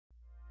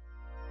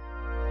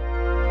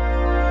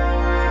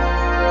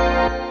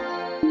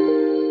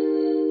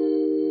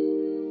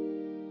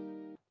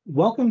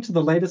Welcome to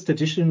the latest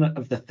edition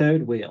of The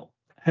Third Wheel,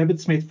 Herbert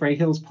Smith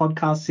Freehill's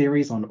podcast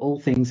series on all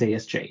things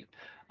ESG.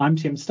 I'm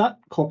Tim Stutt,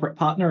 Corporate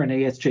Partner and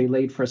ESG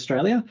Lead for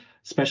Australia,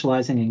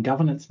 specialising in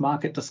governance,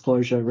 market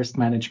disclosure, risk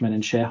management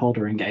and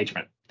shareholder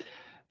engagement.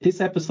 This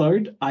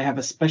episode, I have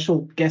a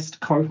special guest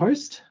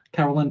co-host,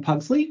 Carolyn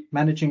Pugsley,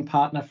 Managing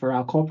Partner for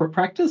our corporate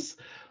practice,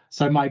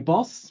 so my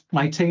boss,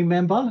 my team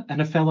member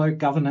and a fellow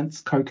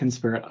governance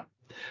co-conspirator.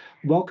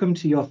 Welcome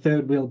to your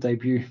Third Wheel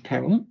debut,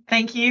 Carolyn.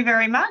 Thank you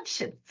very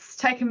much. It's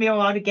taken me a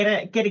while to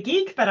get a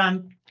gig, but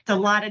I'm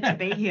delighted to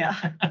be here.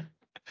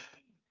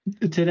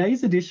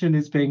 Today's edition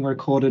is being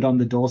recorded on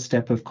the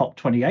doorstep of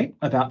COP28,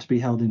 about to be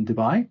held in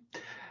Dubai.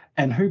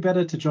 And who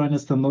better to join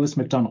us than Lewis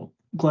McDonald,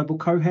 Global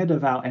Co-Head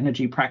of our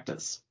energy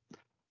practice.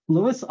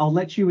 Lewis, I'll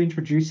let you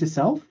introduce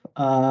yourself.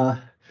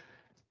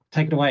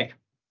 Take it away.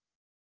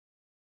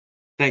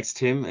 Thanks,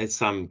 Tim.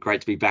 It's great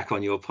to be back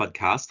on your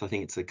podcast. I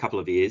think it's a couple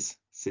of years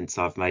since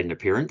I've made an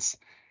appearance,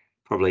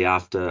 probably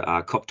after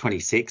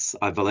COP26,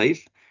 I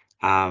believe.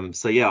 I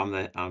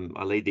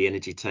lead the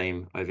energy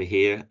team over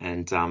here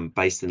and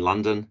based in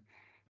London.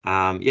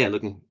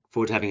 Looking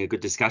forward to having a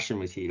good discussion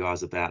with you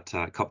guys about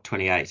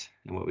COP28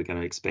 and what we're going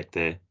to expect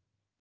there.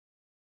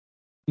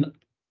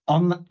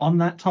 On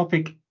that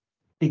topic,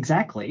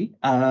 exactly.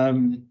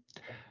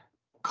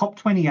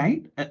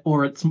 COP28,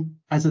 or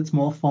as it's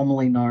more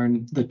formally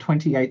known, the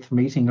 28th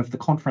meeting of the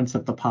Conference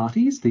of the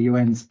Parties, the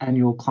UN's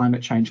annual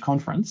climate change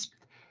conference,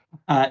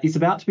 is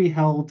about to be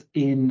held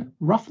in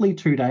roughly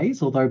 2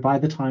 days, although by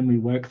the time we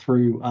work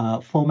through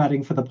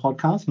formatting for the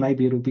podcast,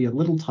 maybe it'll be a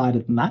little tighter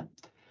than that.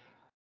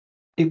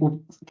 It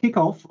will kick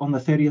off on the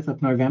 30th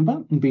of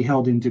November and be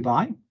held in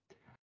Dubai.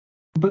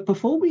 But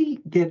before we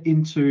get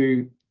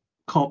into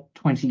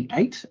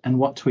COP28 and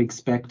what to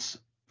expect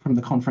from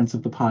the Conference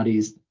of the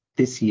Parties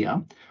this year,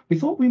 we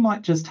thought we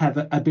might just have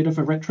a bit of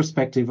a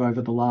retrospective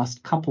over the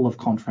last couple of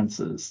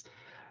conferences.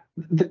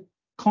 The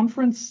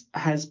conference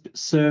has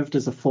served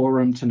as a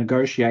forum to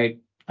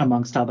negotiate,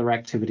 amongst other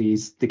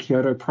activities, the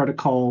Kyoto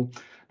Protocol,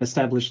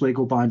 establish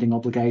legal binding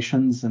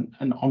obligations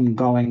and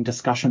ongoing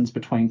discussions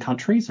between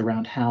countries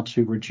around how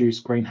to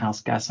reduce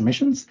greenhouse gas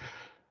emissions.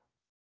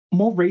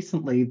 More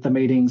recently, the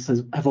meetings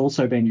have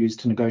also been used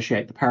to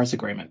negotiate the Paris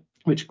Agreement,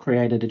 which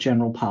created a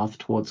general path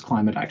towards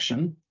climate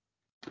action.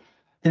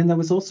 Then there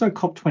was also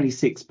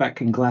COP26 back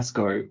in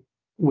Glasgow,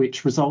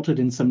 which resulted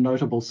in some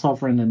notable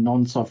sovereign and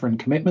non-sovereign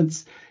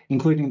commitments,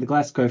 including the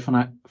Glasgow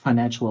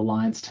Financial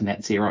Alliance to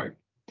net zero.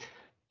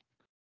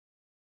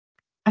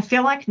 I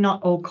feel like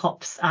not all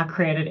COPs are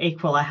created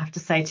equal, I have to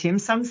say, Tim.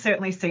 Some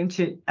certainly seem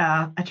to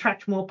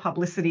attract more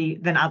publicity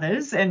than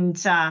others. And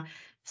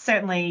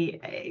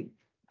certainly,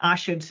 I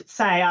should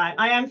say,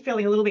 I am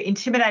feeling a little bit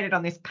intimidated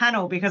on this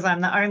panel because I'm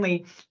the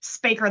only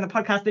speaker on the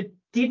podcast that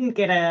didn't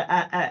get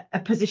a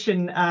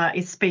position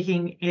is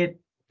speaking at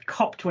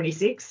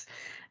COP26.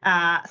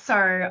 So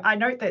I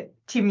note that,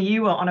 Tim,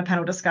 you were on a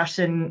panel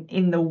discussion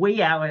in the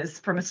wee hours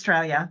from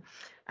Australia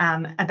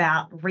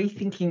about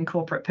rethinking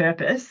corporate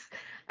purpose.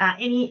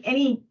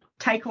 Any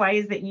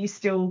takeaways that you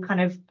still kind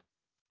of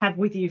have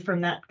with you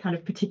from that kind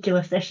of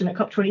particular session at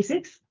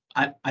COP26?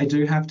 I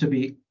do have to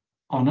be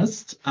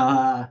honest.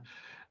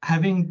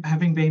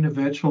 Having been a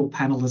virtual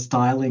panelist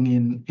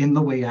dialing in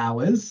the wee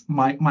hours,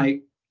 my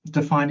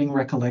defining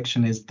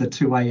recollection is the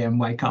 2 a.m.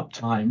 wake up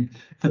time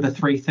for the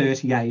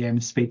 3:30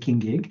 a.m. speaking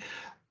gig.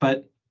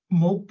 But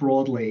more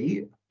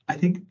broadly, I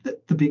think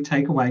that the big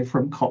takeaway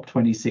from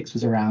COP26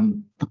 was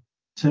around the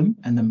momentum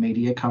and the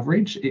media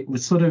coverage. It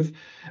was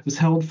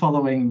held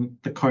following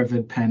the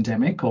COVID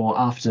pandemic, or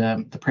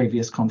after the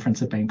previous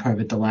conference had been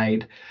COVID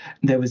delayed.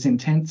 There was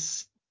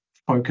intense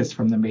focus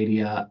from the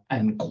media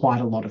and quite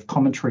a lot of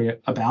commentary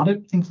about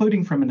it,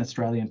 including from an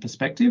Australian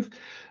perspective,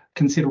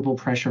 considerable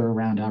pressure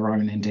around our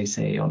own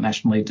NDC, or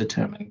nationally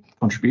determined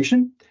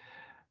contribution.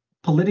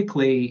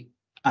 Politically,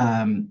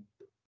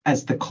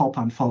 as the COP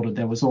unfolded,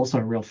 there was also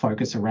a real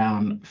focus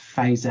around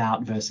phase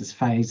out versus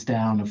phase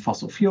down of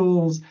fossil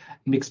fuels,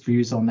 mixed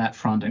views on that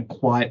front, and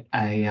quite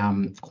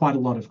a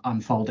lot of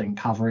unfolding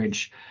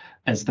coverage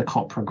as the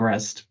COP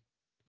progressed.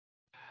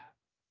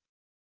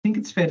 I think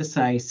it's fair to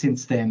say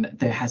since then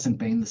there hasn't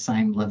been the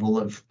same level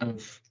of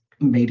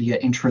media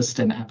interest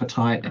and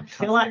appetite. I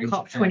feel like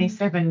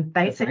COP27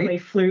 basically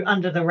flew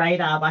under the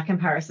radar by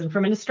comparison,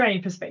 from an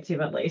Australian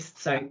perspective at least.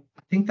 So I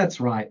think that's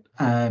right.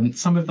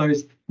 Some of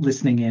those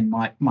listening in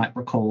might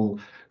recall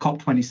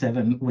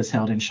COP27 was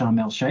held in Sharm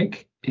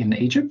el-Sheikh in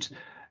Egypt,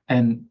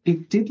 and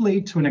it did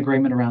lead to an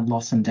agreement around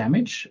loss and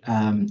damage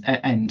and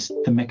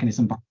the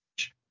mechanism by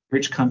which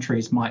rich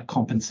countries might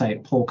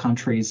compensate poor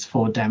countries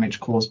for damage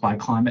caused by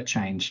climate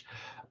change.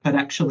 But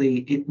actually,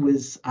 it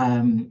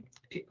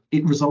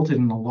resulted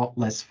in a lot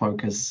less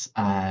focus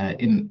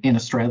in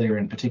Australia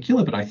in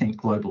particular, but I think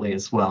globally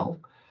as well.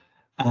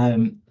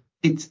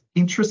 It's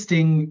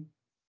interesting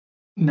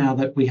now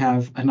that we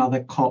have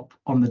another COP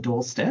on the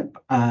doorstep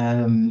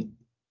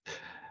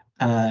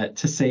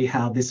to see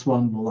how this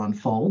one will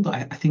unfold.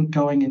 I think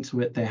going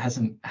into it, there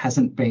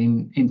hasn't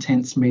been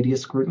intense media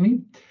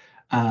scrutiny,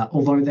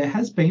 although there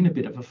has been a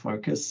bit of a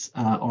focus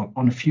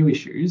on a few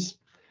issues.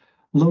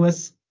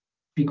 Lewis,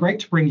 be great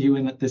to bring you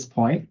in at this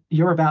point.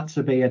 You're about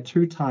to be a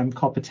two-time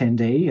COP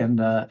attendee and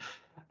a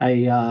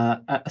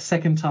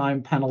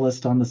second-time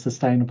panelist on the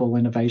Sustainable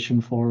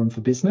Innovation Forum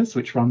for Business,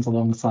 which runs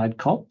alongside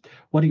COP.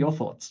 What are your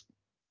thoughts?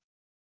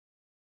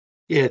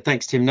 Yeah,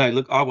 thanks, Tim. No,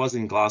 look, I was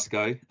in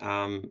Glasgow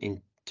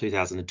in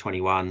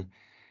 2021,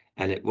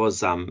 and it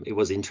was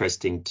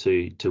interesting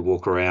to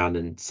walk around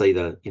and see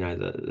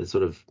the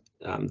sort of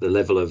the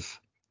level of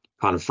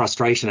kind of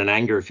frustration and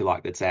anger, if you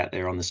like, that's out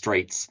there on the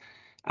streets.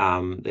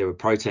 There were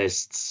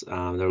protests, there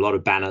were a lot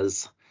of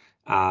banners,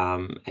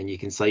 and you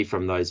can see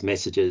from those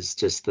messages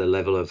just the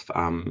level of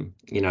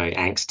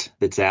angst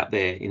that's out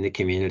there in the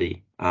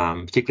community,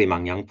 particularly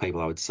among young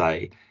people, I would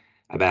say,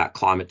 about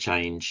climate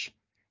change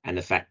and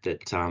the fact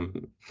that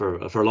for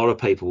a lot of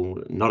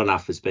people, not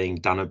enough is being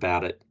done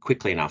about it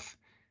quickly enough.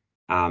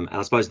 And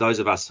I suppose those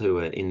of us who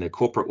are in the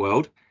corporate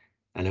world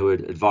and who are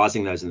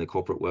advising those in the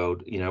corporate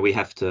world, we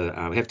have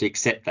to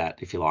accept that,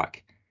 if you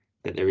like,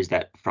 that there is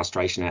that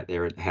frustration out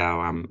there at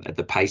how at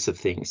the pace of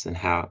things and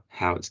how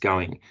it's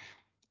going.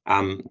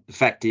 The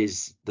fact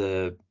is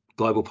the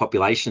global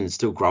population is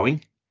still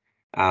growing.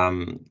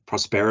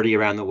 Prosperity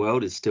around the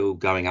world is still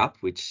going up,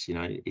 which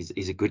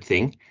is a good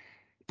thing.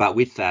 But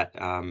with that,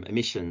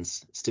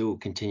 emissions still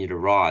continue to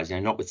rise.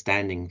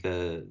 Notwithstanding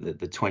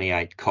the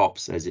 28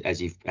 COPs,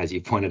 as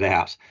you pointed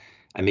out,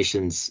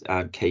 emissions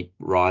keep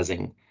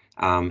rising.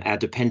 Our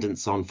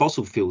dependence on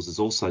fossil fuels is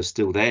also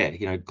still there.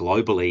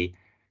 Globally,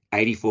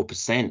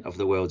 84% of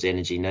the world's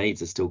energy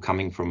needs are still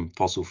coming from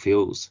fossil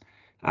fuels.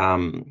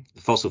 The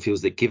fossil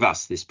fuels that give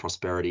us this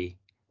prosperity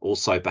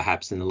also,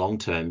 perhaps in the long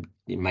term,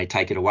 it may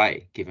take it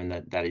away, given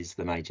that is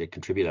the major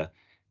contributor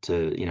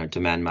to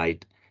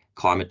man-made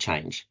climate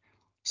change.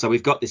 So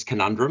we've got this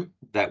conundrum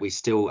that we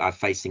still are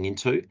facing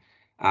into.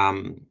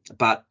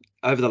 But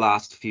over the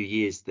last few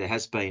years, there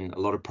has been a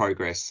lot of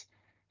progress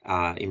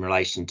in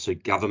relation to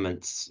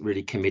governments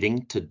really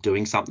committing to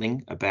doing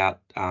something about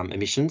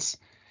emissions.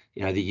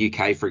 The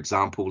UK, for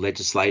example,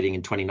 legislating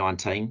in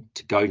 2019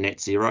 to go net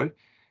zero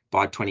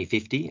by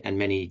 2050, and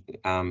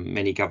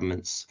many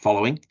governments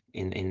following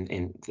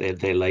in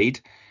their lead.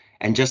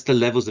 And just the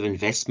levels of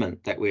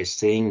investment that we're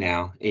seeing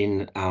now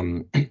in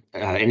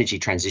energy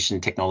transition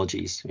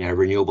technologies,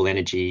 renewable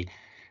energy,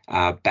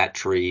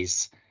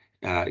 batteries,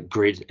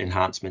 grid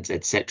enhancements,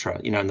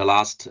 etc. In the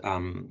last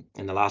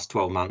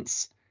 12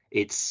 months,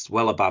 it's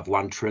well above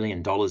 $1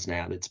 trillion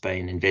now that's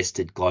been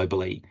invested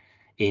globally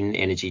in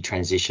energy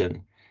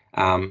transition,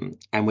 and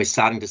we're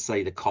starting to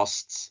see the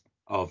costs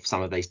of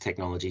some of these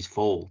technologies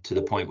fall to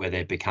the point where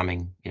they're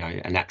becoming,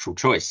 a natural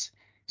choice.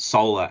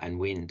 Solar and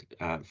wind,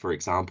 for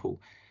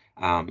example.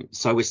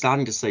 So we're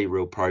starting to see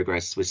real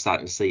progress. We're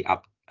starting to see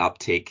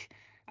uptick,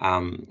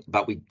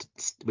 but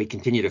we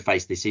continue to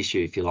face this issue,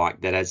 if you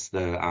like, that as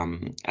the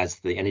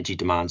energy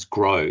demands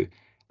grow,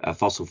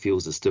 fossil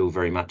fuels are still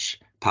very much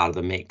part of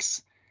the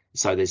mix.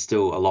 So there's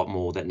still a lot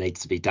more that needs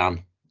to be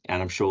done,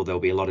 and I'm sure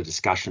there'll be a lot of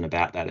discussion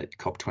about that at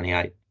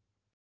COP28.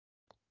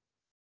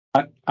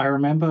 I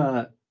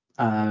remember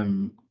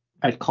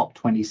at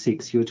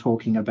COP26 you were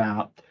talking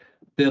about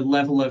the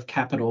level of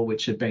capital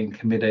which had been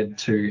committed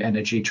to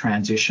energy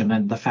transition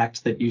and the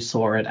fact that you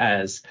saw it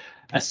as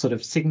a sort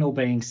of signal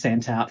being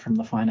sent out from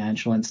the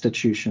financial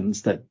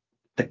institutions that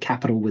the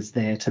capital was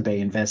there to be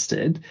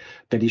invested,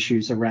 but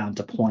issues around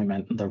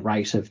deployment and the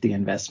rate of the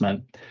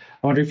investment.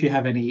 I wonder if you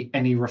have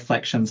any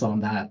reflections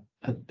on that.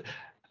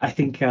 I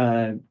think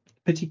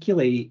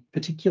particularly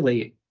at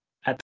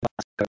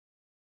the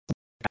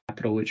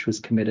capital which was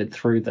committed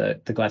through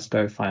the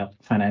Glasgow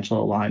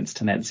Financial Alliance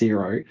to net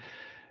zero.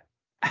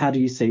 How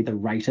do you see the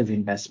rate of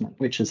investment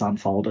which has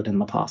unfolded in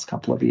the past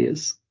couple of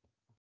years?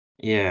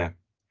 Yeah,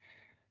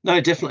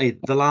 no, definitely.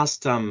 The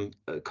last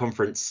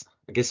conference,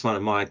 I guess one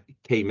of my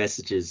key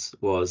messages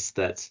was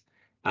that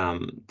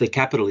the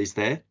capital is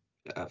there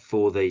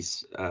for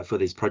these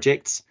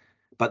projects,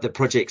 but the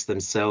projects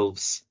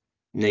themselves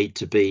need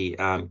to be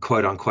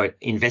quote unquote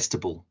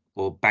investable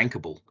or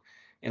bankable.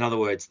 In other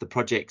words, the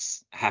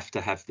projects have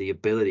to have the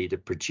ability to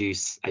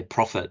produce a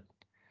profit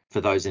for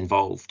those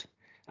involved.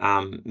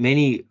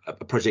 Many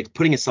projects,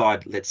 putting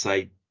aside, let's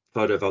say,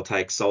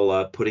 photovoltaic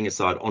solar, putting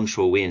aside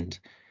onshore wind,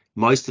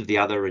 most of the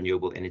other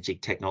renewable energy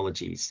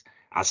technologies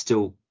are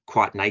still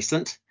quite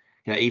nascent.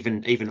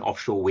 Even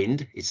offshore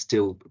wind is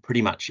still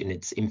pretty much in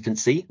its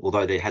infancy,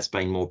 although there has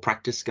been more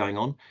practice going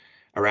on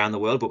around the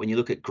world. But when you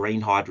look at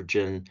green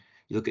hydrogen,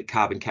 you look at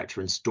carbon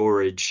capture and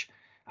storage,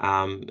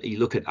 you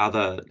look at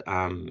other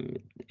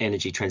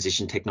energy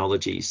transition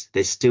technologies,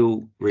 they're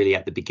still really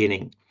at the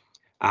beginning.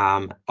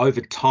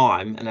 Over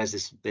time, and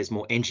as there's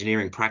more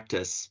engineering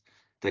practice,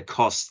 the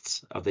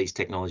costs of these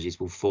technologies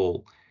will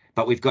fall.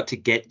 But we've got to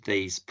get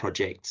these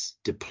projects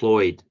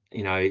deployed,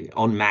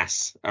 en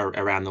masse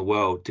around the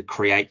world to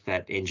create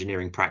that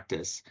engineering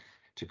practice,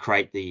 to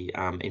create the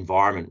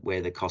environment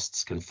where the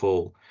costs can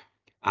fall.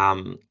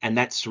 And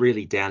that's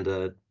really down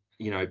to,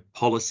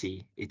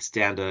 policy. It's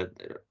down to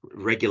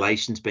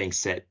regulations being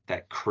set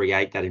that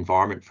create that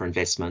environment for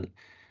investment.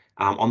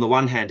 On the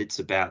one hand, it's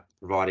about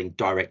providing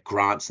direct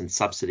grants and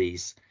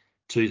subsidies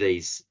to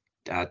these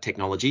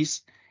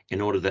technologies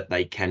in order that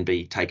they can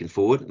be taken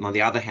forward. And on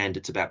the other hand,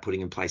 it's about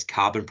putting in place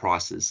carbon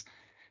prices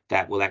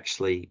that will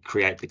actually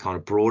create the kind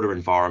of broader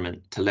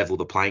environment to level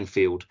the playing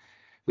field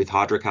with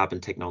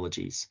hydrocarbon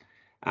technologies.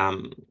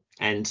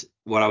 And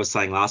what I was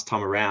saying last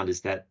time around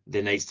is that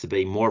there needs to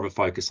be more of a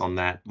focus on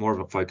that, more of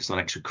a focus on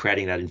actually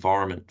creating that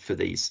environment for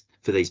these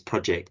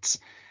projects.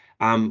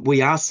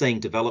 We are seeing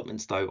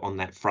developments though on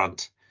that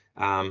front.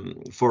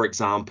 For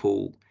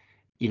example,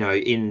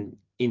 in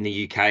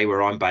the UK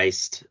where I'm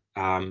based,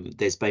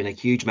 there's been a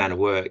huge amount of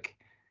work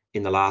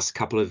in the last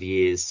couple of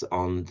years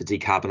on the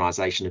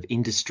decarbonisation of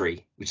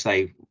industry, which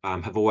they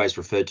have always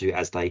referred to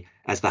as the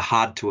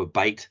hard to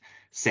abate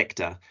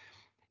sector.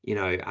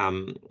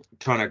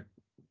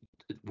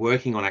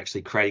 Working on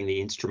actually creating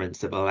the instruments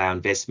that will allow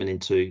investment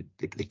into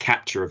the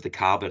capture of the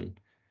carbon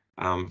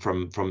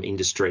from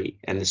industry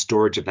and the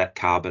storage of that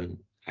carbon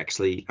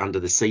actually under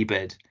the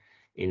seabed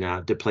in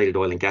depleted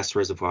oil and gas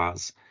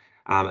reservoirs,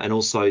 and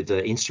also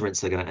the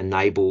instruments that are going to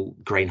enable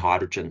green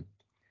hydrogen.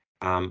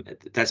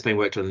 That's been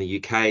worked on in the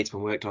UK. It's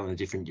been worked on in the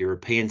different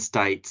European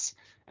states,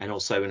 and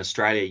also in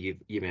Australia.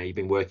 You've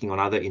been working on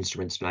other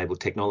instruments to enable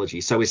technology.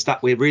 So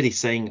we're really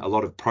seeing a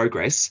lot of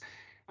progress.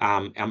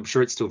 I'm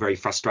sure it's still very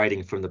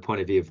frustrating from the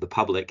point of view of the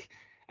public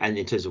and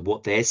in terms of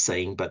what they're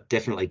seeing, but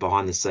definitely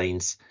behind the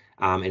scenes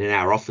and in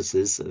our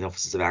offices and the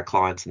offices of our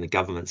clients and the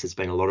governments, there's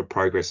been a lot of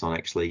progress on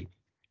actually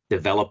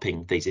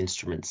developing these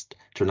instruments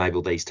to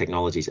enable these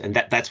technologies. And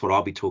that's what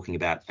I'll be talking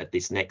about at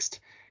this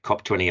next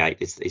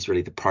COP28 is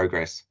really the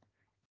progress.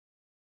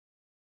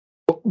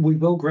 We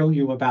will grill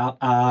you about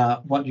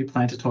what you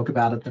plan to talk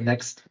about at the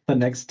next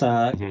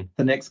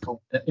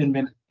COP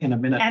in a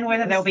minute, and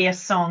whether there'll be a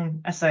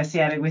song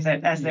associated with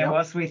it, as there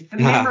was with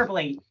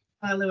memorably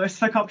Lewis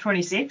for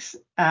COP26.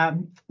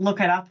 Look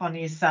it up on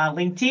his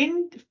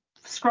LinkedIn.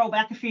 Scroll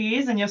back a few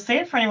years and you'll see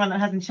it for anyone that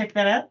hasn't checked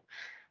that out.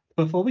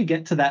 Before we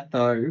get to that,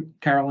 though,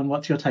 Carolyn,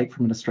 what's your take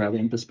from an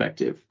Australian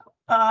perspective?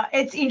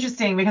 It's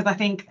interesting because I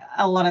think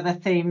a lot of the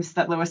themes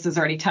that Lewis has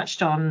already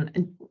touched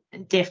on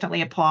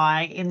definitely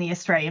apply in the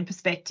Australian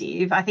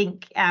perspective. I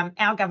think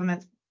our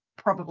governments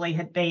probably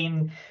had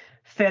been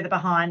further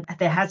behind.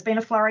 There has been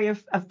a flurry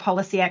of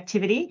policy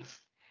activity,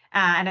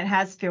 and it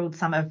has filled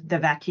some of the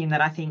vacuum that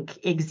I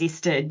think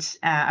existed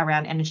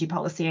around energy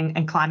policy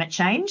and climate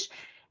change.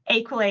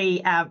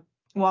 Equally,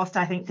 whilst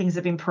I think things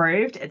have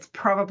improved, it's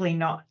probably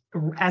not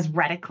as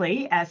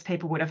radically as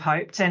people would have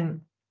hoped.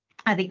 And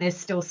I think there's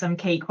still some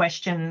key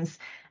questions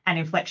and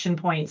inflection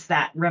points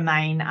that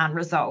remain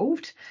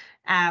unresolved.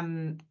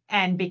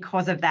 And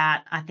because of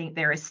that, I think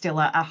there is still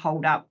a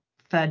hold up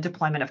for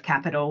deployment of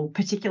capital,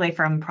 particularly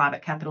from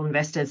private capital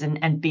investors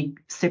and big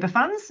super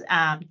funds.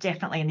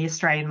 Definitely in the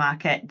Australian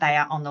market, they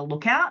are on the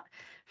lookout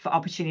for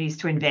opportunities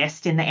to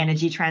invest in the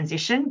energy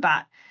transition.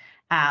 But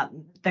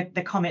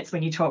the comments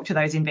when you talk to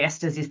those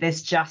investors is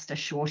there's just a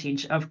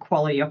shortage of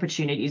quality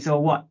opportunities,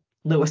 or what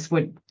Lewis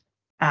would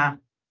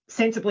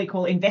sensibly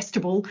call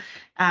investable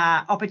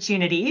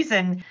opportunities.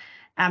 And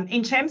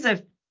in terms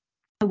of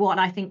what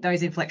I think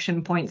those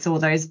inflection points or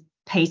those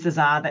pieces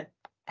are that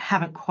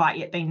haven't quite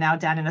yet been nailed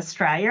down in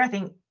Australia, I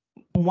think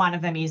one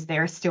of them is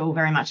there is still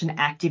very much an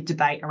active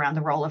debate around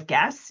the role of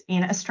gas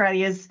in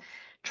Australia's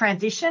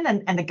transition,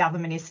 and the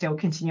government is still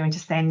continuing to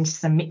send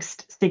some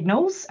mixed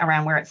signals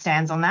around where it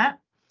stands on that.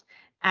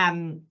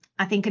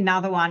 I think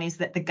another one is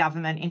that the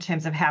government, in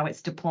terms of how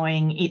it's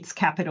deploying its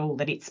capital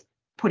that it's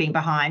putting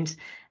behind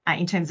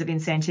in terms of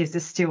incentives,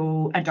 is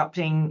still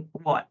adopting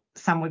what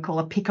some would call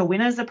a pick a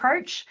winners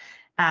approach,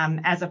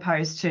 as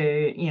opposed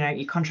to,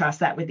 you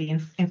contrast that with the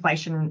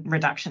Inflation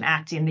Reduction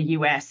Act in the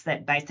US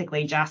that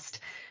basically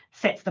just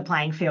sets the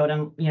playing field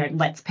and,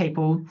 lets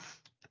people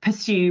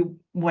pursue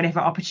whatever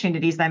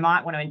opportunities they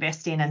might want to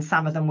invest in, and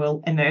some of them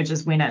will emerge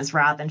as winners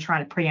rather than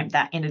trying to preempt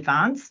that in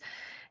advance.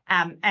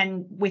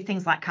 And with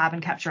things like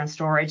carbon capture and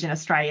storage in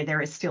Australia,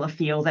 there is still a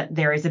feel that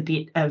there is a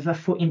bit of a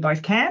foot in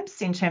both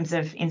camps in terms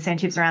of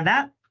incentives around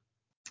that.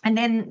 And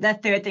then the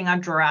third thing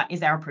I'd draw out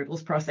is our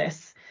approvals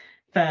process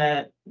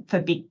for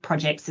big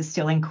projects is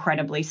still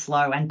incredibly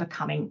slow and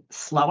becoming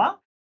slower.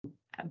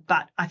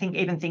 But I think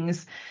even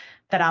things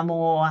that are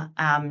more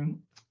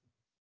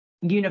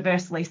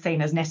universally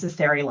seen as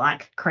necessary,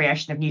 like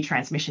creation of new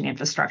transmission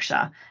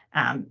infrastructure,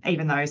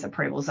 even those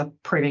approvals are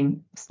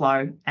proving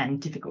slow and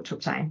difficult to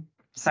obtain.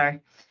 So,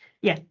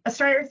 yeah,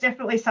 Australia is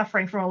definitely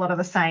suffering from a lot of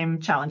the same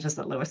challenges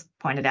that Lewis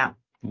pointed out.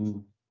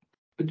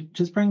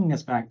 Just bringing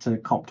us back to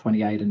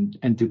COP28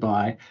 and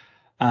Dubai,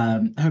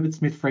 Herbert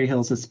Smith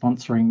Freehills is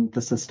sponsoring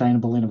the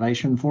Sustainable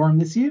Innovation Forum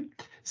this year,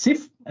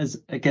 SIF,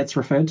 as it gets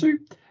referred to.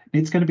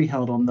 It's going to be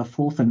held on the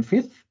 4th and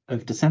 5th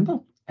of December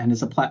and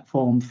is a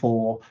platform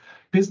for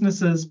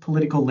businesses,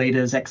 political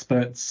leaders,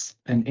 experts,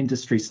 and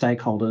industry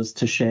stakeholders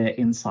to share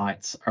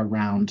insights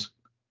around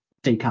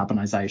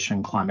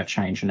decarbonisation, climate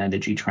change, and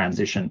energy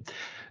transition.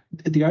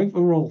 The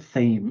overall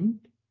theme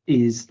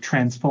is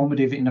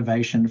transformative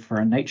innovation for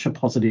a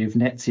nature-positive,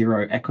 net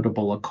zero,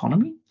 equitable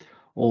economy,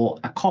 or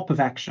a COP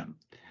of action.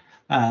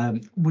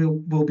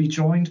 We'll be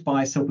joined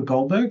by Silke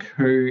Goldberg,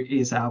 who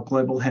is our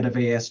global head of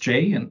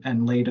ESG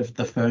and lead of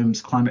the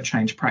firm's climate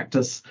change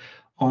practice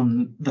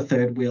on the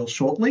third wheel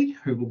shortly,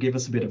 who will give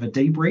us a bit of a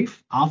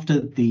debrief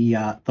after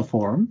the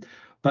forum.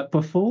 But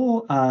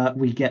before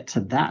we get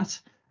to that,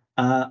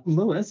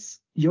 Lewis,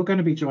 you're going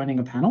to be joining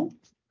a panel.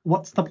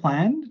 What's the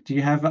plan? Do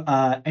you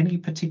have any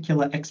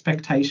particular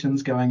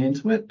expectations going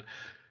into it?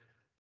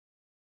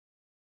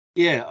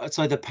 Yeah,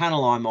 so the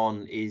panel I'm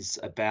on is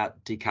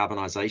about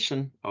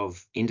decarbonisation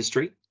of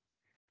industry,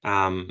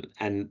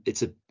 and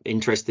it's an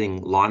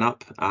interesting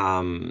lineup.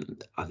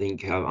 I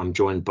think I'm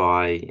joined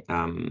by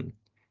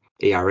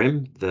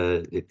ERM,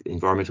 the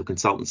environmental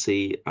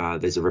consultancy.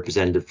 There's a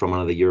representative from one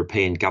of the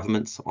European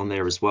governments on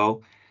there as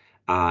well.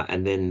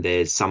 And then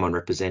there's someone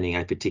representing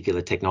a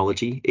particular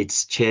technology.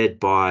 It's chaired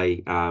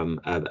by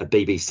a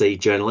BBC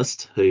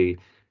journalist who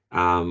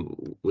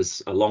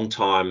was a long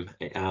time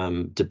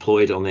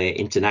deployed on their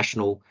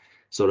international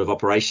sort of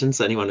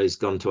operations. Anyone who's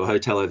gone to a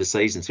hotel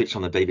overseas and switched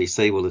on the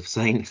BBC will have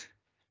seen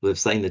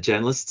the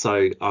journalist.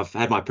 So I've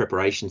had my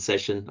preparation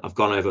session. I've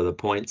gone over the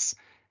points,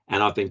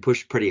 and I've been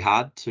pushed pretty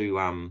hard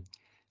to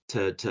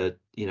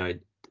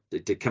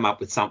come up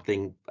with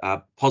something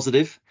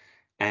positive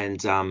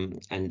and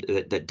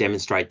that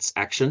demonstrates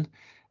action.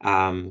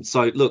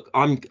 So look,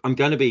 I'm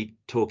going to be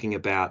talking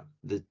about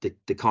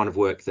the kind of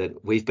work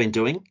that we've been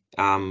doing,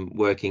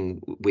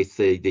 working with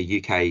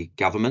the UK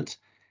government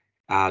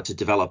to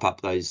develop up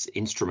those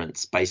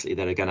instruments, basically,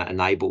 that are going to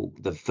enable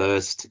the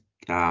first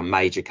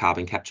major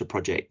carbon capture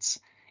projects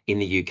in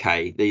the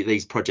UK.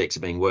 These projects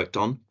are being worked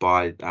on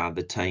by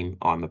the team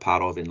I'm a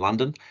part of in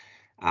London,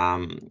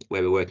 where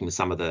we're working with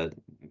some of the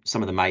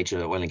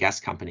major oil and gas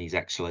companies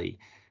actually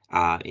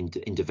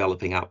in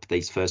developing up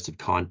these first of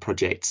kind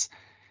projects.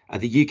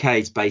 The UK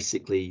is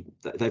basically,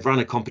 they've run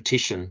a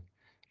competition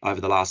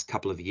over the last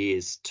couple of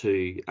years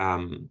to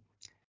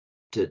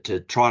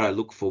try to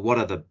look for what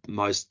are the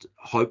most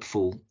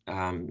hopeful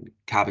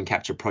carbon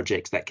capture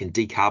projects that can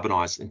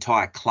decarbonise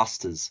entire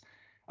clusters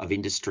of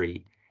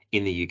industry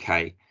in the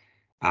UK.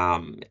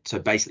 So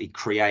basically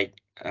create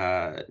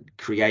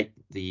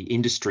the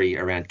industry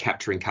around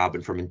capturing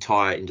carbon from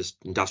entire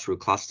industrial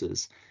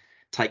clusters,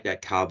 take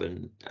that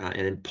carbon and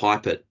then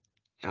pipe it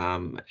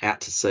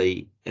out to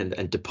sea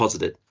and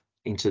deposit it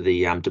into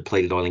the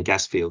depleted oil and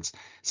gas fields.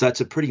 So it's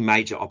a pretty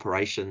major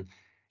operation.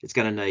 It's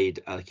going to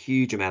need a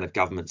huge amount of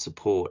government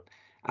support.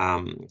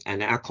 And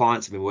our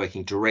clients have been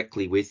working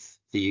directly with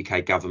the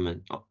UK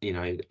government,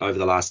 over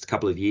the last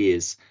couple of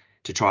years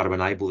to try to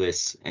enable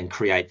this and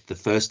create the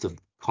first of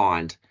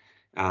kind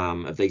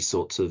of these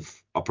sorts of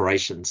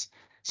operations.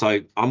 So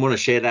I want to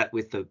share that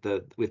with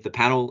the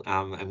panel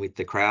and with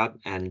the crowd,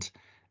 and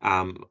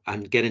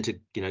get into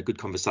good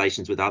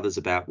conversations with others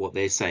about what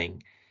they're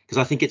seeing, because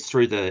I think it's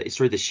through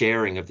the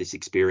sharing of this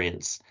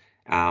experience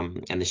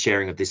and the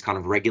sharing of this kind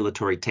of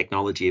regulatory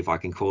technology, if I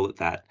can call it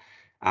that.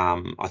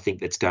 I think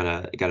that's going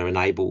to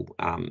enable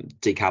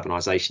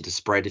decarbonisation to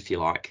spread, if you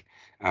like,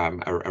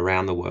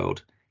 around the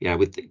world.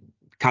 With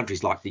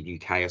countries like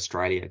the UK,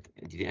 Australia,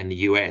 and the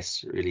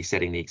US really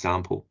setting the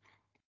example.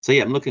 So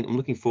yeah, I'm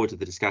looking forward to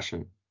the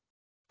discussion.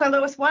 So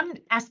Lewis, one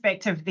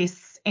aspect of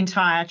this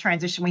entire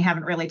transition we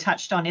haven't really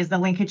touched on is the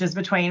linkages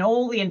between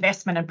all the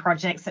investment and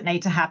projects that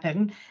need to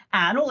happen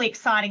and all the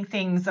exciting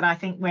things that I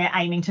think we're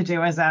aiming to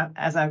do as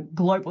a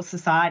global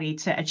society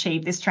to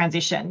achieve this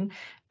transition,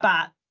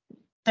 but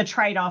the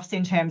trade-offs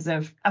in terms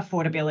of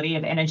affordability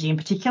of energy in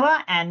particular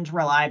and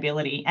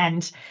reliability.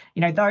 And,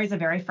 those are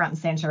very front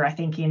and centre, I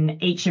think,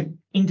 in each of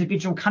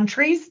individual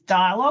countries'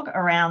 dialogue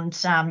around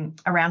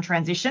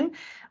transition.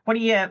 What are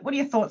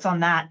your thoughts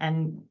on that,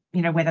 and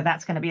whether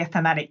that's going to be a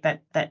thematic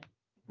that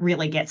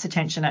really gets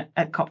attention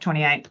at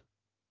COP28?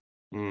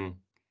 No,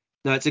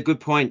 it's a good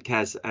point,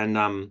 Kaz.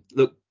 And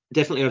look,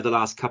 definitely over the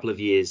last couple of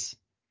years,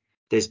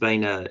 there's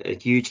been a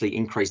hugely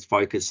increased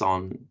focus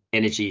on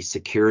energy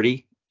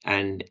security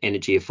and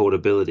energy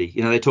affordability.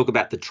 They talk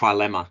about the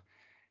trilemma: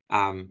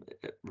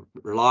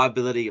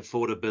 reliability,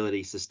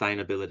 affordability,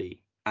 sustainability.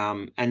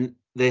 And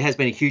there has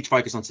been a huge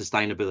focus on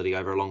sustainability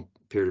over a long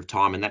period of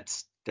time, and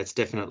that's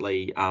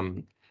definitely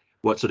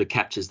what sort of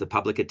captures the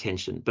public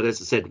attention. But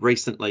as I said,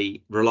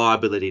 recently,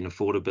 reliability and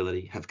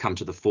affordability have come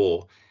to the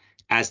fore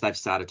as they've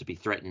started to be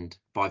threatened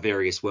by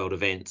various world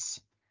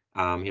events.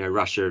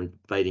 Russia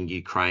invading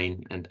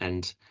Ukraine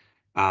and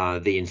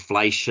the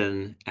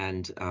inflation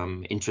and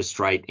interest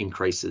rate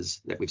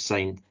increases that we've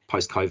seen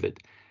post-COVID.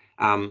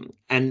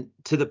 And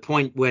to the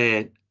point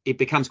where it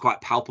becomes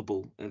quite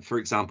palpable. For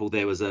example,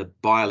 there was a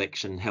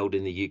by-election held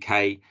in the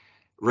UK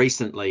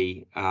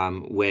recently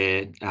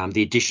where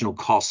the additional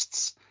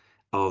costs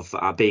of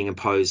being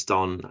imposed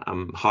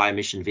on high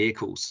emission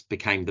vehicles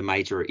became the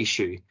major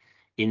issue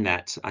in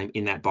that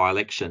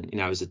by-election.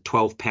 It was a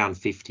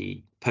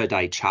 £12.50 per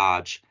day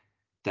charge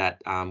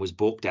that was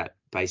balked at,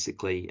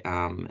 basically,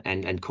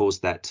 and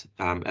caused that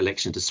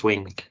election to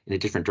swing in a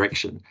different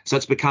direction. So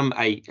it's become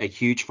a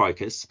huge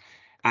focus.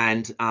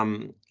 And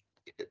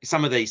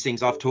some of these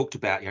things I've talked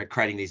about,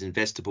 creating these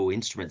investable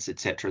instruments,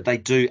 etc., they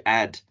do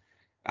add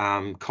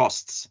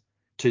costs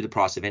to the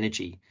price of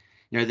energy.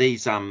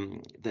 These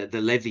the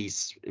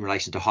levies in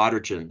relation to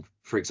hydrogen,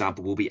 for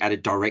example, will be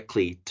added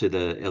directly to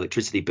the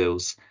electricity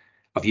bills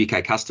of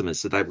UK customers,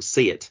 so they will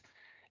see it,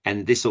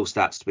 and this all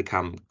starts to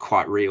become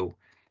quite real.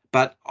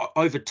 But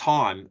over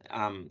time,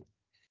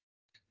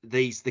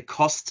 the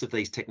costs of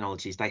these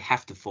technologies, they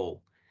have to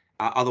fall.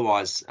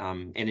 Otherwise,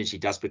 energy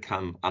does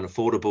become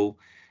unaffordable,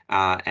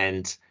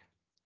 and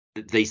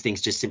these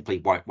things just simply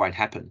won't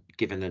happen,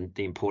 given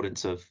the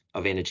importance of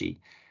energy.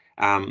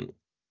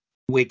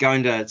 We're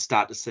going to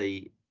start to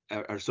see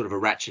a sort of a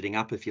ratcheting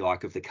up, if you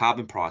like, of the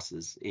carbon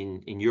prices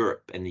in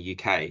Europe and the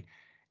UK.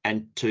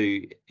 And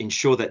to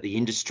ensure that the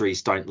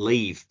industries don't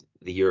leave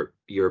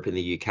Europe and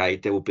the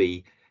UK, there will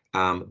be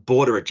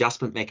border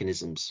adjustment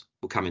mechanisms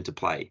will come into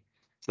play.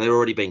 So they're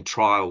already being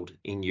trialled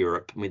in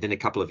Europe, and within a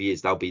couple of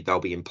years they'll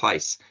be in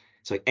place.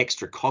 So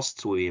extra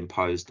costs will be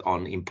imposed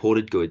on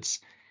imported goods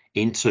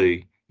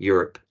into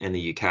Europe and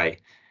the UK.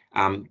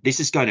 This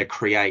is going to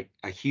create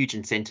a huge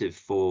incentive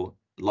for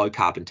low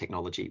carbon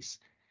technologies,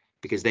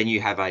 because then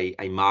you have a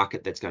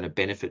market that's going to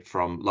benefit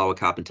from lower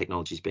carbon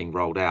technologies being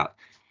rolled out.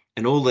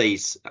 And all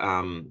these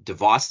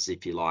devices,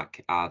 if you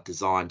like, are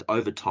designed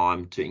over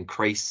time to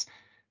increase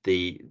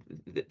the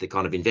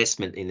kind of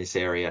investment in this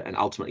area, and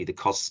ultimately the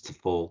costs to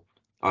fall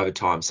over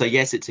time. So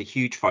yes, it's a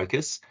huge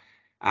focus,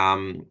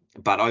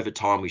 but over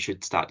time we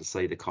should start to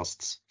see the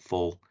costs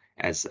fall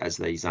as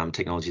these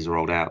technologies are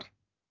rolled out.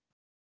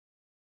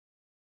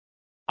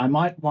 I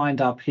might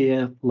wind up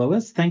here,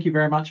 Lewis. Thank you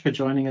very much for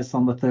joining us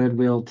on the third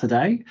wheel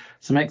today.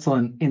 Some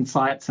excellent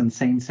insights and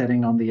scene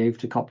setting on the eve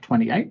to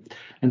COP28.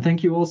 And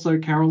thank you also,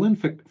 Carolyn,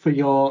 for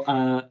your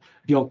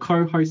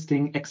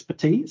co-hosting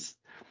expertise.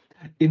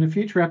 In a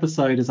future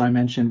episode, as I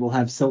mentioned, we'll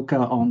have Silke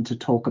on to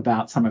talk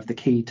about some of the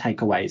key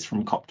takeaways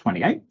from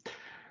COP28.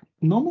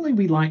 Normally,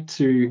 we like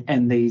to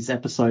end these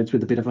episodes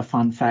with a bit of a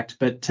fun fact,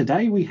 but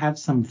today we have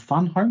some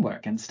fun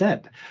homework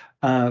instead.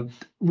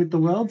 With the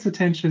world's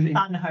attention...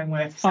 Fun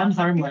homework. Sounds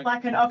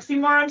like an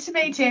oxymoron to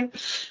me, Tim.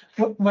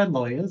 We're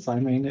lawyers. I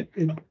mean,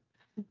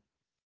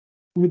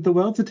 with the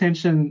world's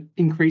attention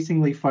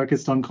increasingly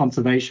focused on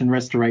conservation,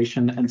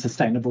 restoration, and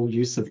sustainable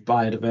use of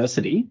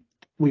biodiversity,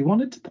 we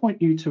wanted to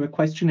point you to a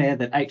questionnaire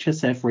that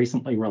HSF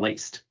recently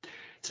released.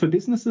 It's for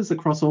businesses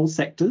across all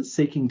sectors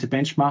seeking to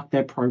benchmark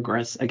their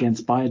progress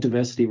against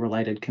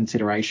biodiversity-related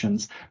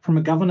considerations from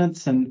a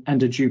governance and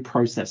a due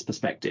process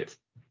perspective.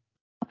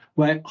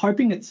 We're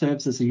hoping it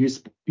serves as a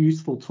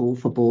useful tool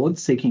for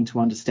boards seeking to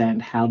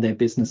understand how their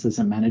businesses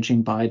are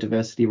managing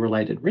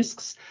biodiversity-related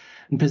risks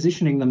and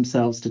positioning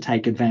themselves to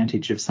take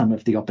advantage of some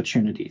of the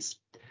opportunities.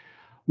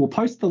 We'll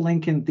post the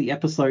link in the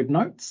episode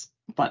notes,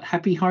 but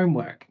happy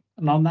homework.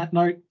 And on that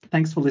note,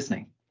 thanks for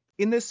listening.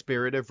 In the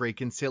spirit of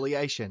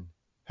reconciliation,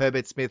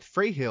 Herbert Smith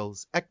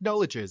Freehills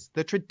acknowledges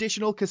the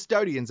traditional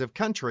custodians of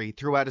country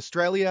throughout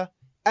Australia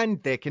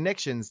and their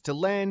connections to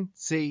land,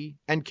 sea,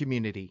 and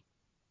community.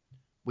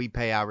 We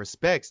pay our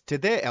respects to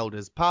their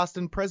elders past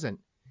and present,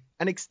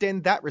 and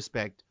extend that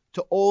respect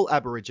to all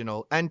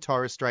Aboriginal and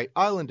Torres Strait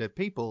Islander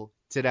people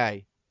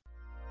today.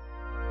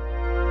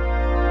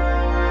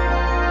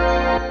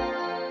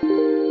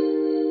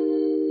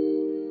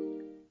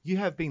 You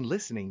have been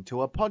listening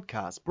to a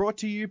podcast brought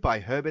to you by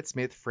Herbert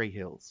Smith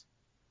Freehills.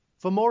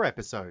 For more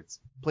episodes,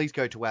 please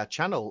go to our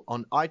channel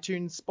on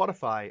iTunes,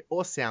 Spotify,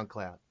 or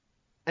SoundCloud,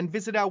 and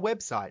visit our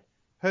website,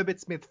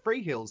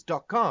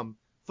 herbertsmithfreehills.com,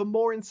 for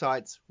more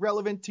insights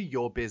relevant to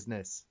your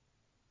business.